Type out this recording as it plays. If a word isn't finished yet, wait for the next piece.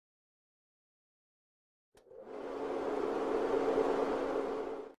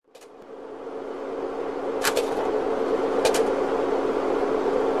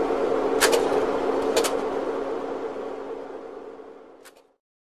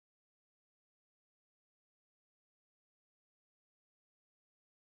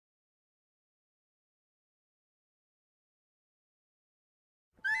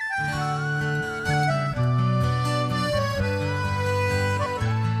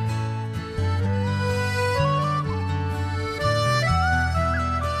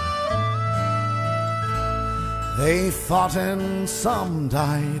They fought and some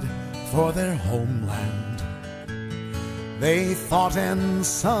died for their homeland. They fought and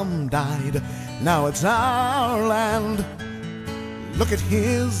some died, now it's our land. Look at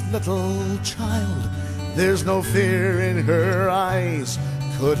his little child, there's no fear in her eyes.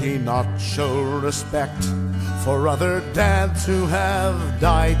 Could he not show respect for other dads who have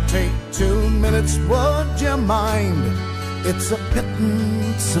died? Take 2 minutes, would you mind? It's a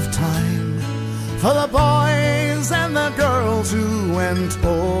pittance of time for the boys and the girls who went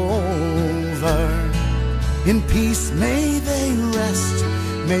over. In peace may they rest,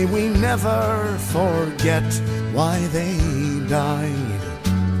 may we never forget why they died.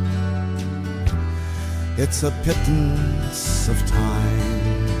 It's a pittance of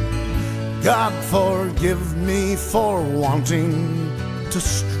time. God forgive me for wanting to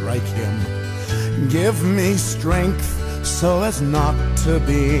strike him. Give me strength so as not to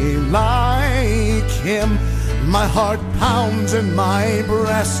be like him. My heart pounds in my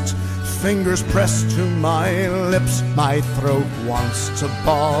breast, fingers pressed to my lips. My throat wants to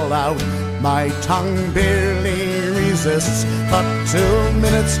bawl out, my tongue barely resists. But 2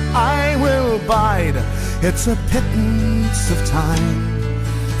 minutes I will bide. It's a pittance of time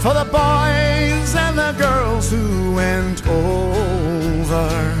for the boys and the girls who went over.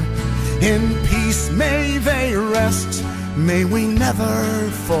 In peace may they rest, may we never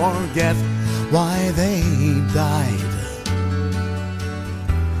forget why they died.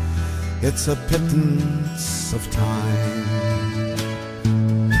 It's a pittance of time.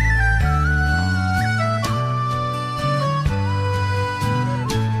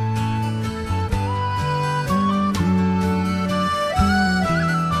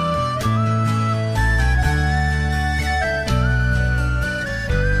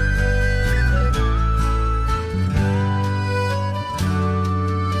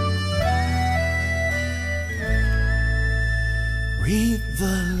 Read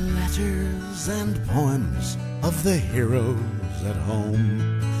the letters and poems of the heroes at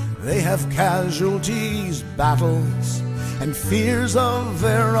home. They have casualties, battles, and fears of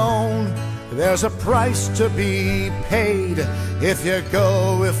their own. There's a price to be paid if you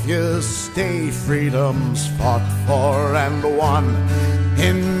go, if you stay. Freedom's fought for and won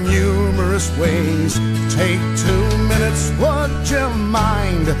in numerous ways. Take 2 minutes, would you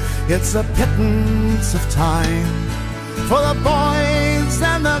mind? It's a pittance of time for the boys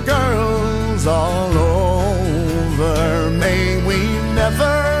and the girls all over. May we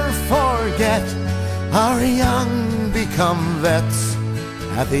never forget our young become vets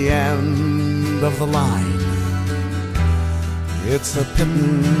at the end of the line. It's a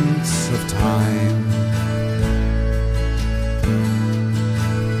pittance of time.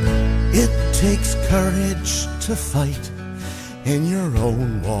 It takes courage to fight in your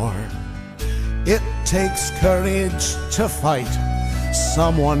own war. It takes courage to fight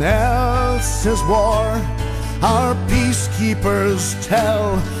someone else's war. Our peacekeepers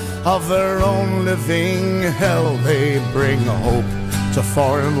tell of their own living hell. They bring hope to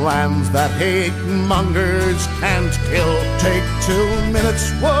foreign lands that hate mongers can't kill. Take 2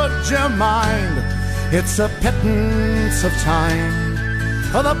 minutes, would you mind? It's a pittance of time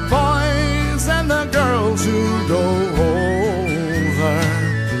for the boys and the girls who go over.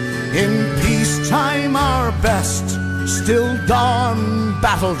 In peacetime our best still don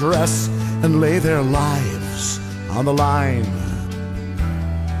battle dress and lay their lives on the line.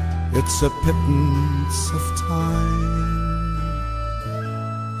 It's a pittance of time.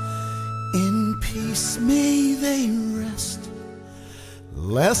 In peace may they rest,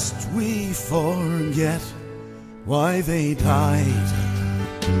 lest we forget why they died.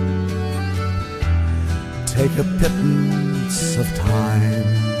 Take a pittance of time.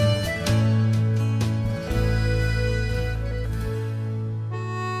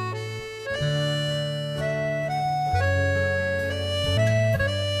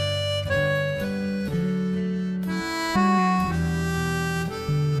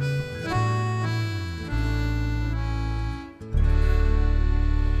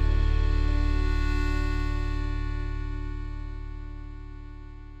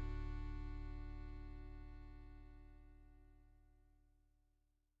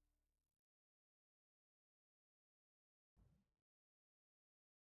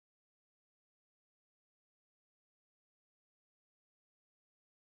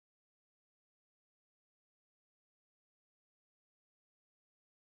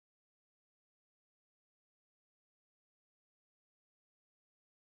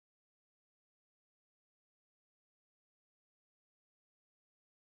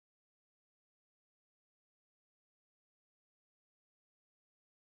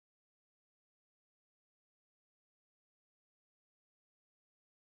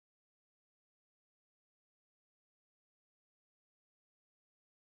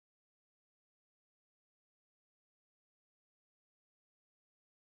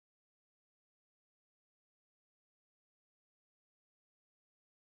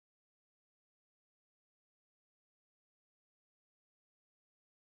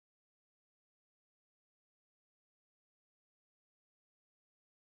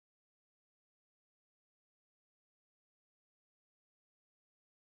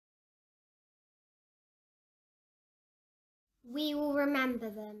 We will remember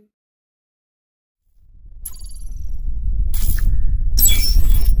them.